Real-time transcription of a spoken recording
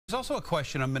There's also a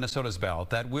question on Minnesota's ballot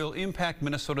that will impact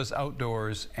Minnesota's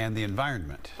outdoors and the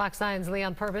environment. Fox 9's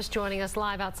Leon Purvis joining us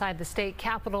live outside the state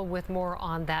capitol with more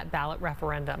on that ballot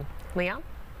referendum. Leon?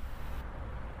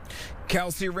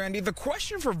 Kelsey, Randy, the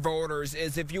question for voters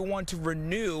is if you want to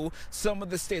renew some of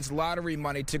the state's lottery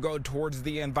money to go towards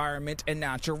the environment and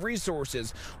natural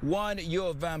resources. One U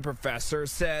of M professor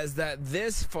says that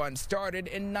this fund started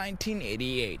in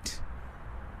 1988.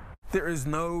 There is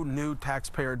no new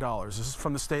taxpayer dollars. This is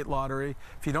from the state lottery.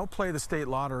 If you don't play the state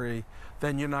lottery,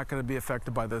 then you're not going to be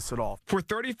affected by this at all. For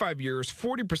 35 years,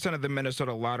 40% of the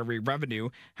Minnesota lottery revenue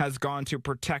has gone to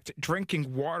protect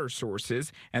drinking water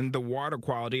sources and the water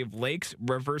quality of lakes,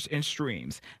 rivers, and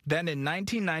streams. Then in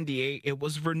 1998, it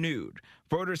was renewed.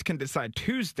 Voters can decide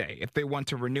Tuesday if they want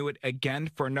to renew it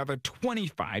again for another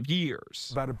 25 years.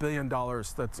 About $1 billion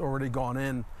that's already gone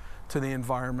in to the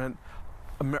environment.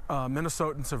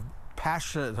 Minnesotans are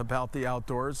passionate about the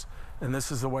outdoors, and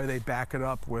this is the way they back it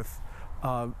up with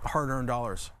hard-earned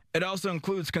dollars. It also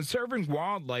includes conserving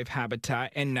wildlife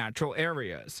habitat in natural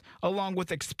areas, along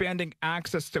with expanding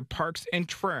access to parks and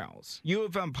trails. U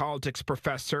of M politics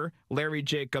professor Larry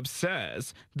Jacobs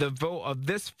says the vote of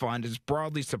this fund is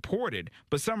broadly supported,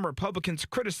 but some Republicans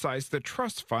criticize the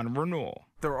trust fund renewal.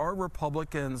 There are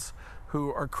Republicans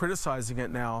who are criticizing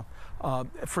it now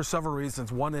for several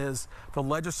reasons. One is the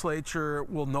legislature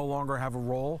will no longer have a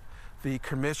role. The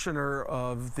commissioner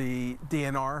of the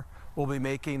DNR will be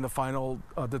making the final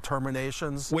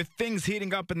determinations. With things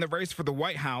heating up in the race for the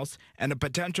White House and a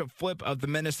potential flip of the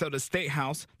Minnesota State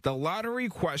House, the lottery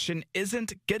question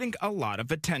isn't getting a lot of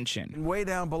attention. Way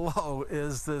down below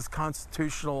is this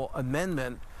constitutional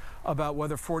amendment about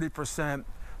whether 40%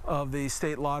 of the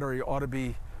state lottery ought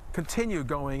to continue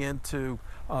going into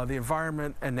the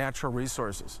environment and natural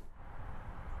resources.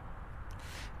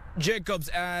 Jacobs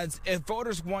adds, if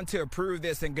voters want to approve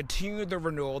this and continue the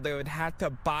renewal, they would have to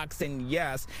box in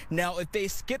yes. Now, if they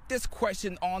skip this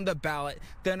question on the ballot,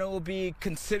 then it will be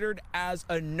considered as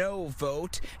a no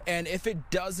vote. And if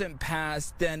it doesn't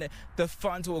pass, then the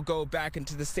funds will go back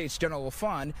into the state's general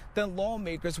fund. Then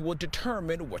lawmakers will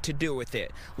determine what to do with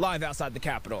it. Live outside the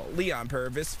Capitol, Leon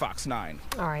Purvis, Fox 9.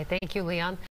 All right, thank you, Leon.